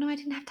 No, I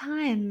didn't have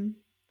time.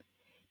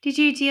 Did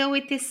you deal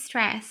with this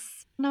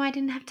stress? No, I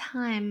didn't have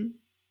time.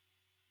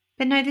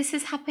 But no, this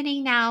is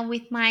happening now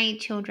with my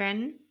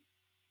children.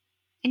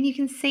 And you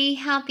can see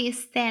how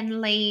this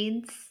then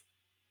leads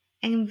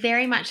and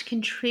very much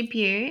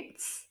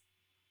contributes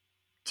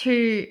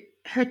to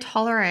her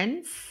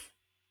tolerance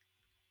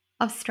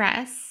of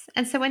stress.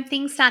 And so when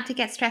things start to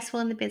get stressful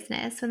in the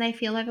business, when they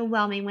feel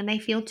overwhelming, when they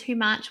feel too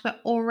much, we're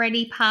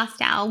already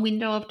past our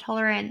window of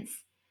tolerance.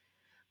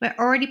 We're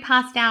already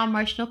past our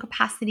emotional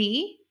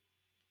capacity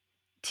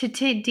to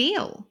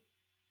deal.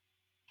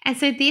 And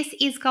so this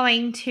is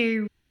going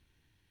to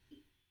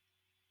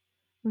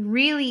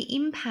really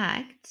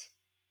impact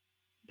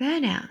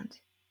burnout.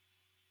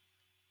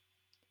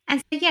 And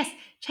so, yes,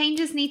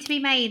 changes need to be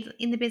made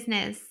in the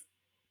business,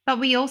 but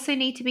we also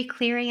need to be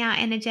clearing our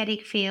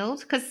energetic field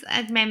because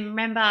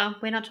remember,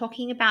 we're not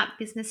talking about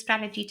business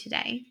strategy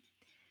today.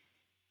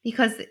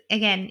 Because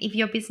again, if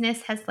your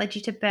business has led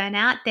you to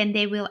burnout, then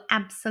there will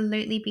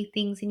absolutely be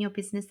things in your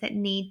business that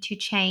need to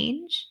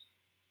change.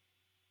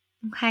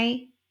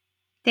 Okay.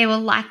 There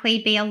will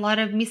likely be a lot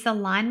of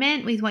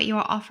misalignment with what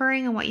you're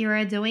offering and what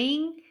you're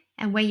doing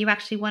and where you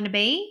actually want to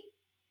be.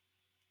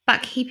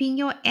 But keeping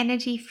your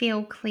energy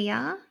field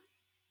clear.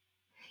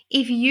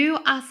 If you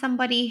are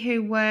somebody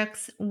who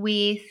works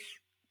with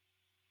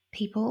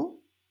people,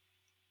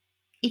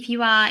 if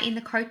you are in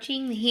the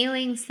coaching, the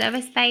healing,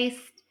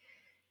 service-based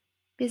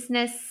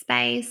business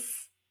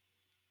space,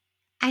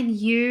 and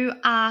you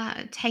are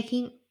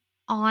taking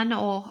on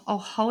or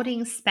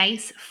holding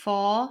space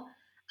for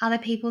other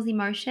people's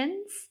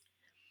emotions,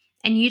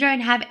 and you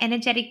don't have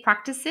energetic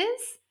practices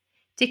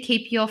to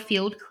keep your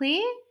field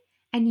clear,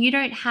 and you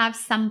don't have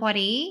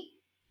somebody,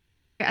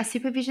 a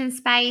supervision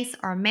space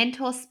or a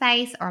mentor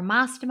space or a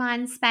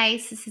mastermind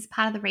space. This is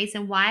part of the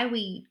reason why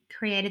we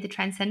created the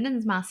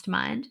Transcendence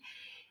Mastermind.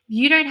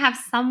 You don't have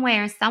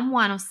somewhere,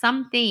 someone, or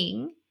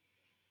something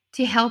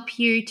to help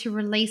you to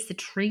release the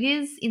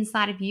triggers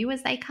inside of you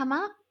as they come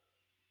up,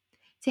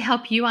 to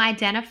help you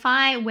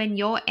identify when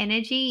your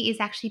energy is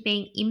actually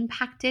being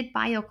impacted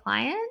by your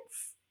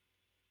clients.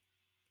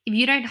 If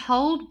you don't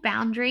hold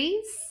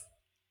boundaries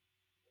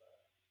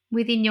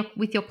with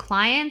your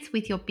clients,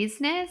 with your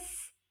business,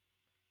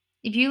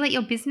 if you let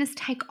your business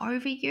take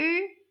over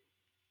you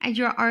and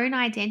your own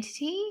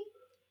identity,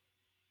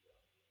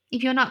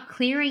 if you're not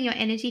clearing your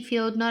energy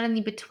field not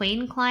only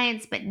between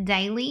clients but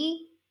daily,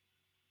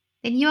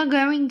 then you are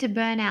going to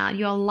burn out.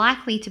 You're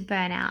likely to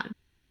burn out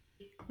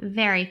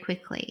very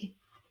quickly.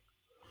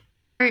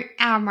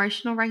 Our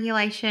emotional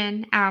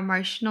regulation, our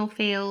emotional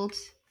field,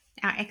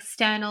 our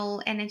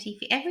external energy,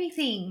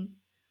 everything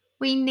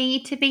we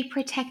need to be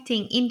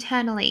protecting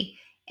internally,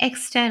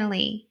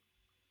 externally.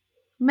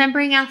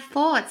 Remembering our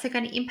thoughts are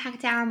going to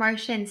impact our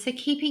emotions, so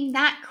keeping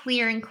that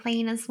clear and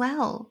clean as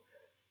well.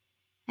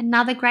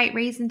 Another great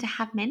reason to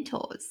have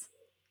mentors.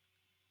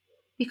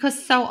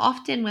 Because so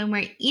often when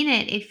we're in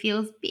it, it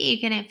feels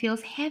big and it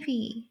feels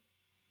heavy.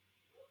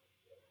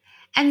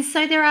 And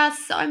so there are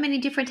so many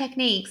different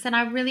techniques, and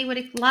I really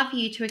would love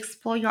you to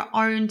explore your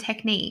own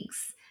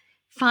techniques.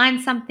 Find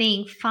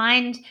something,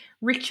 find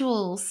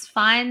rituals,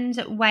 find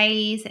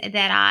ways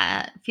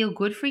that feel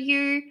good for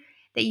you,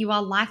 that you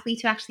are likely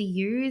to actually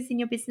use in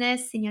your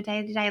business, in your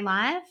day-to-day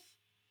life,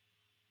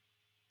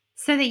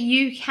 so that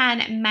you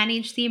can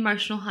manage the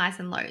emotional highs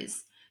and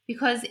lows.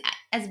 Because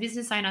as a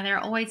business owner, there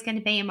are always going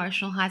to be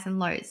emotional highs and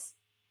lows.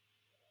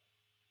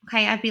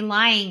 Okay, I'd be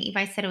lying if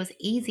I said it was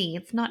easy.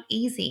 It's not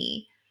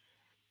easy.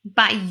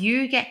 but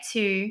you get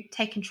to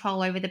take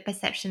control over the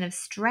perception of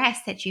stress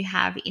that you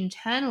have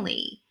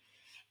internally.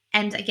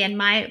 And again,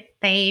 my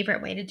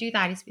favorite way to do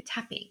that is with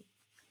tapping,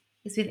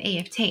 is with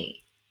EFT.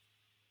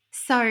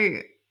 So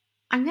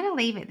I'm going to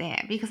leave it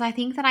there because I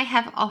think that I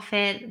have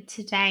offered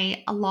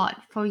today a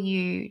lot for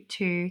you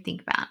to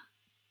think about.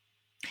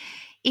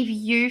 If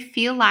you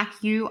feel like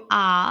you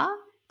are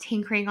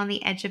tinkering on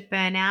the edge of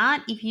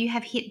burnout, if you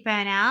have hit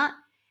burnout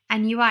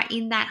and you are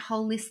in that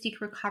holistic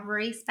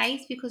recovery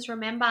space, because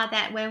remember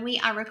that when we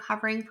are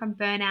recovering from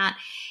burnout,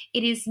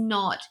 it is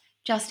not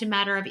just a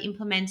matter of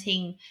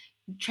implementing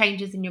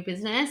changes in your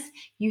business.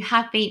 You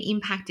have been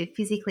impacted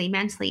physically,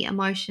 mentally,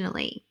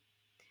 emotionally.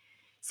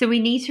 So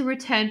we need to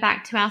return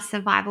back to our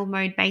survival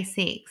mode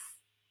basics.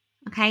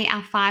 Okay,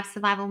 our 5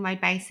 survival mode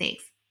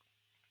basics.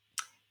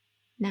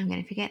 Now I'm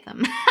going to forget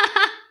them.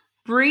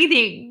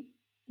 Breathing,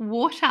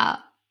 water,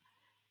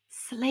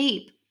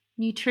 sleep,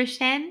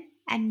 nutrition,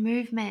 and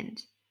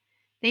movement.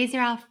 These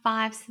are our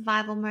 5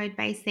 survival mode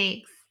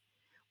basics.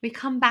 We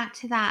come back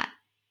to that.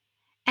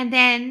 And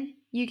then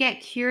you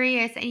get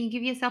curious and you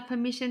give yourself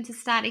permission to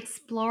start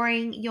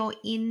exploring your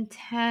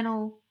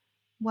internal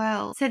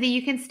world so that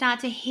you can start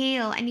to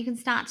heal and you can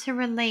start to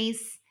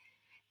release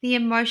the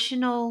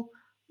emotional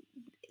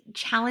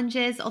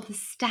challenges or the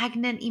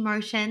stagnant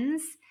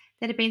emotions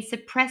that have been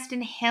suppressed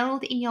and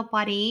held in your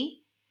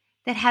body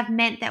that have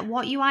meant that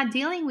what you are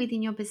dealing with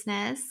in your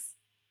business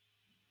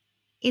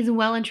is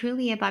well and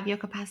truly above your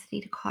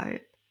capacity to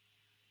cope.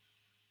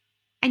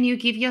 And you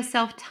give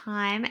yourself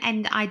time,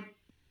 and I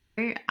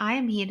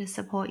am here to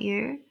support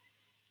you.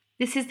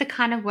 This is the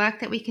kind of work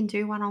that we can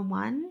do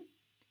one-on-one.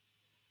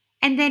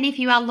 And then if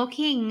you are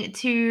looking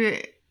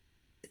to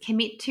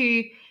commit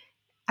to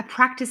a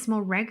practice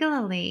more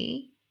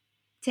regularly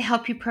to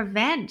help you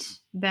prevent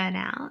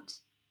burnout,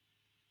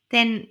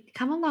 then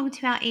come along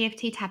to our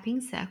EFT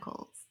tapping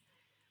circles.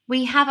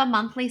 We have a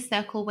monthly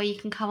circle where you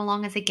can come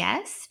along as a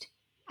guest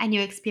and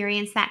you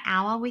experience that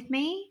hour with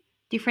me,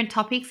 different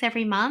topics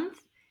every month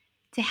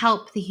to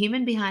help the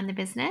human behind the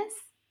business.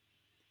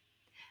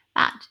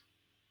 But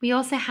we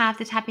also have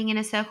the Tapping in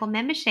a Circle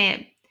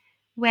membership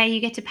where you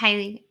get to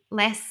pay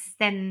less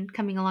than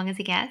coming along as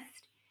a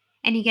guest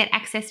and you get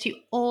access to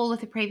all of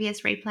the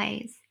previous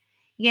replays.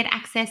 You get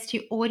access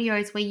to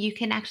audios where you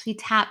can actually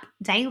tap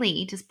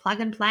daily, just plug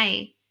and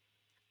play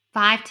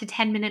 5 to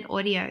 10 minute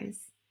audios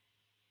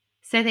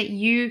so that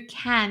you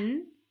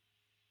can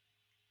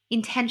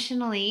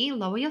intentionally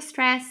lower your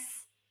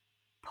stress,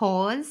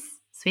 pause,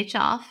 switch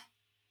off,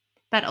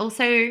 but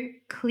also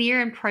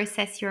clear and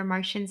process your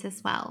emotions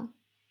as well.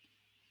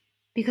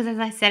 Because as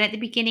I said at the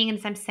beginning, and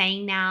as I'm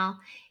saying now,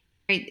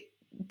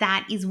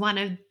 that is one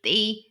of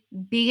the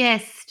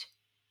biggest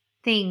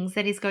things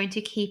that is going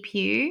to keep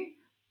you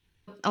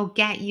or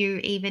get you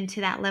even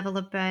to that level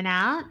of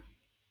burnout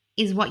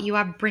is what you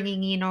are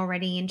bringing in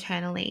already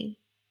internally,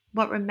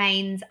 what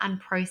remains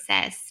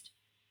unprocessed.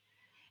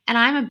 And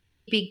I'm a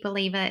big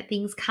believer that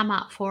things come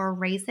up for a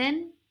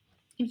reason.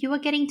 If you are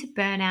getting to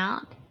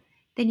burnout,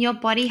 then your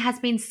body has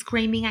been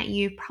screaming at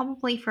you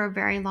probably for a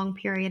very long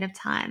period of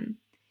time.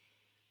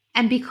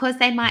 And because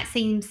they might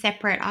seem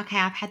separate, okay,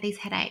 I've had these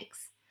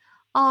headaches.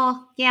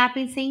 Oh, yeah, I've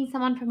been seeing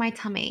someone for my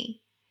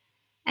tummy.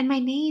 And my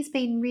knee's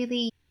been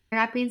really,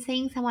 I've been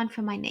seeing someone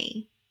for my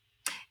knee.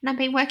 And I've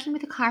been working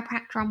with a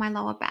chiropractor on my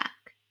lower back.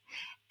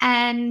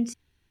 And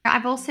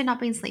I've also not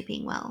been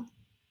sleeping well.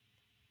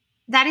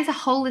 That is a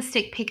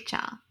holistic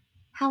picture.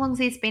 How long has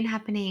this been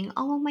happening?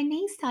 Oh, well, my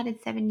knee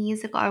started 7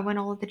 years ago when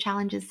all of the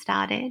challenges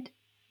started.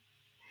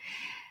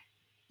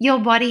 Your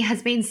body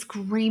has been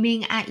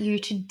screaming at you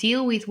to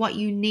deal with what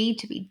you need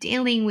to be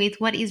dealing with,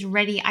 what is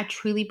ready. I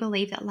truly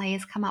believe that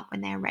layers come up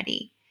when they're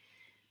ready.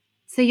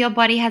 So your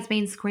body has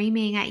been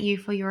screaming at you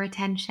for your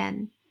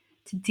attention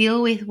to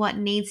deal with what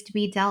needs to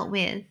be dealt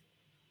with.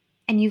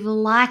 And you've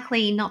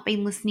likely not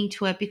been listening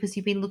to it because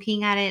you've been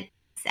looking at it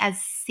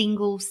as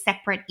single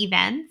separate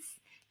events,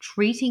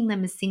 treating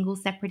them as single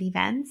separate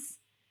events,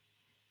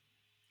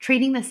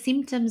 treating the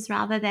symptoms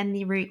rather than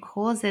the root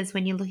causes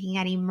when you're looking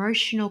at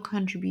emotional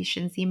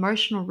contributions, the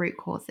emotional root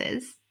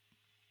causes.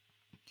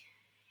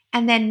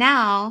 And then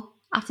now,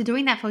 after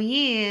doing that for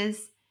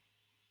years,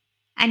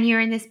 and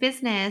you're in this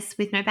business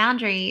with no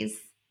boundaries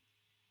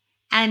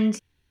and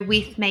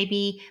with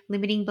maybe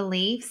limiting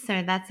beliefs.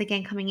 So that's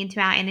again coming into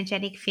our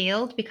energetic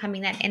field,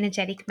 becoming that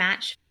energetic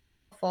match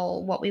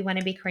for what we want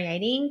to be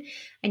creating.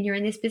 And you're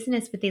in this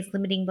business with these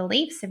limiting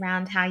beliefs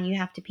around how you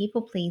have to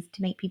people please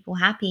to make people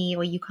happy,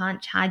 or you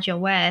can't charge your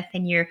worth,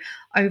 and you're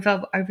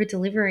over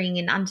delivering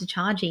and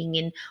undercharging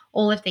and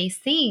all of these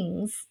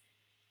things.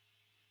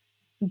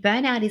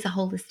 Burnout is a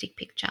holistic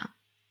picture.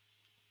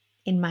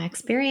 In my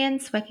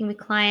experience working with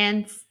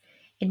clients,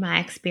 in my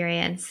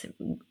experience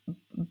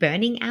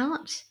burning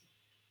out,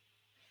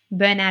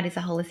 burnout is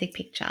a holistic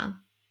picture,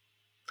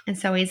 and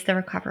so is the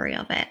recovery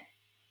of it.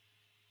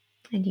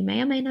 And you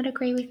may or may not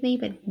agree with me,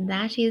 but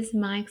that is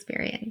my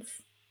experience.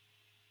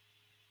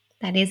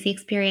 That is the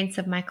experience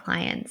of my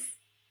clients.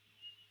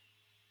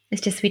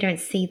 It's just we don't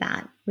see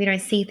that. We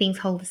don't see things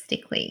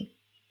holistically.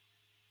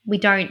 We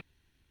don't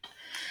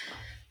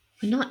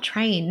we're not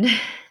trained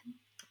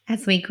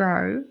as we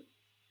grow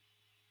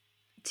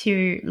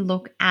to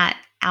look at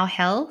our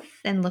health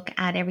and look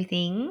at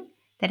everything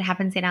that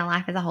happens in our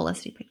life as a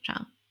holistic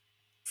picture.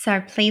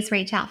 So please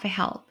reach out for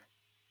help.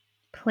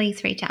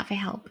 Please reach out for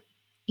help.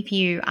 If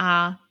you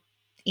are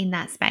in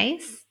that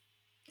space,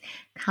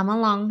 come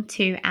along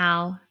to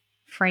our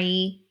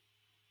free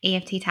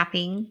EFT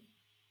tapping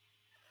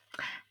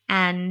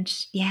and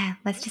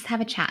let's just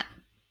have a chat.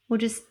 We'll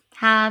just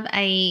have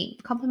a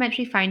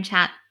complimentary phone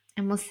chat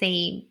and we'll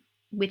see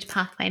which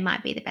pathway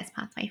might be the best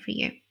pathway for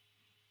you.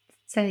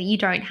 So that you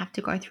don't have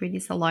to go through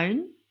this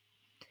alone,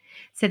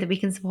 so that we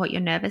can support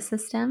your nervous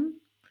system,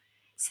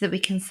 so that we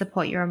can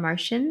support your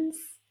emotions,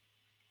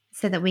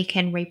 so that we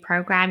can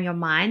reprogram your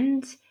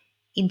mind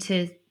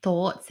into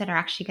thoughts that are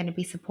actually going to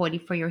be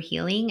supportive for your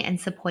healing and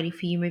supportive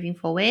for you moving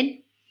forward.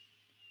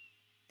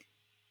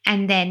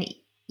 And then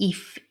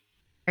if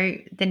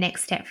the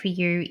next step for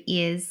you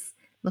is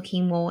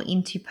looking more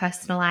into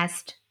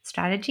personalized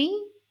strategy,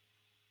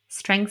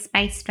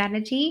 strengths-based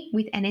strategy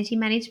with energy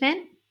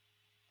management,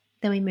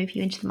 then we move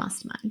you into the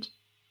mastermind.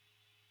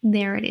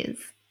 There it is.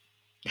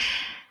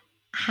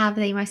 Have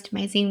the most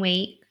amazing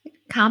week.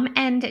 Come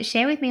and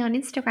share with me on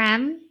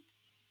Instagram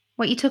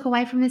what you took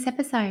away from this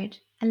episode.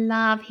 I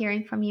love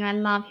hearing from you. I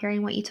love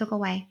hearing what you took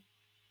away.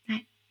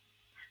 Right.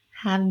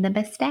 Have the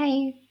best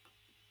day.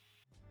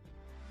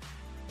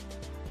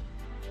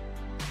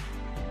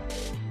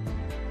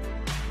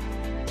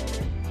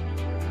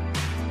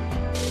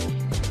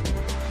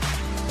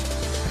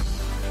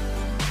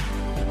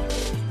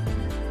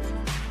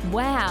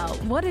 Wow,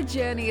 what a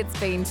journey it's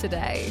been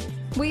today.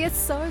 We are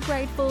so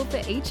grateful for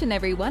each and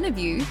every one of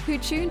you who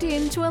tuned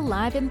in to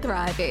Alive and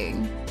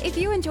Thriving. If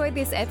you enjoyed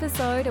this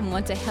episode and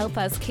want to help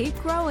us keep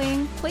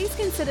growing, please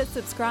consider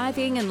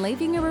subscribing and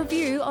leaving a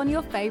review on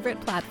your favourite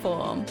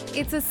platform.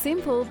 It's a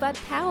simple but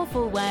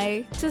powerful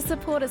way to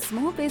support a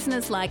small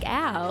business like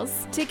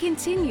ours to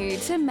continue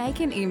to make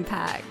an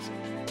impact.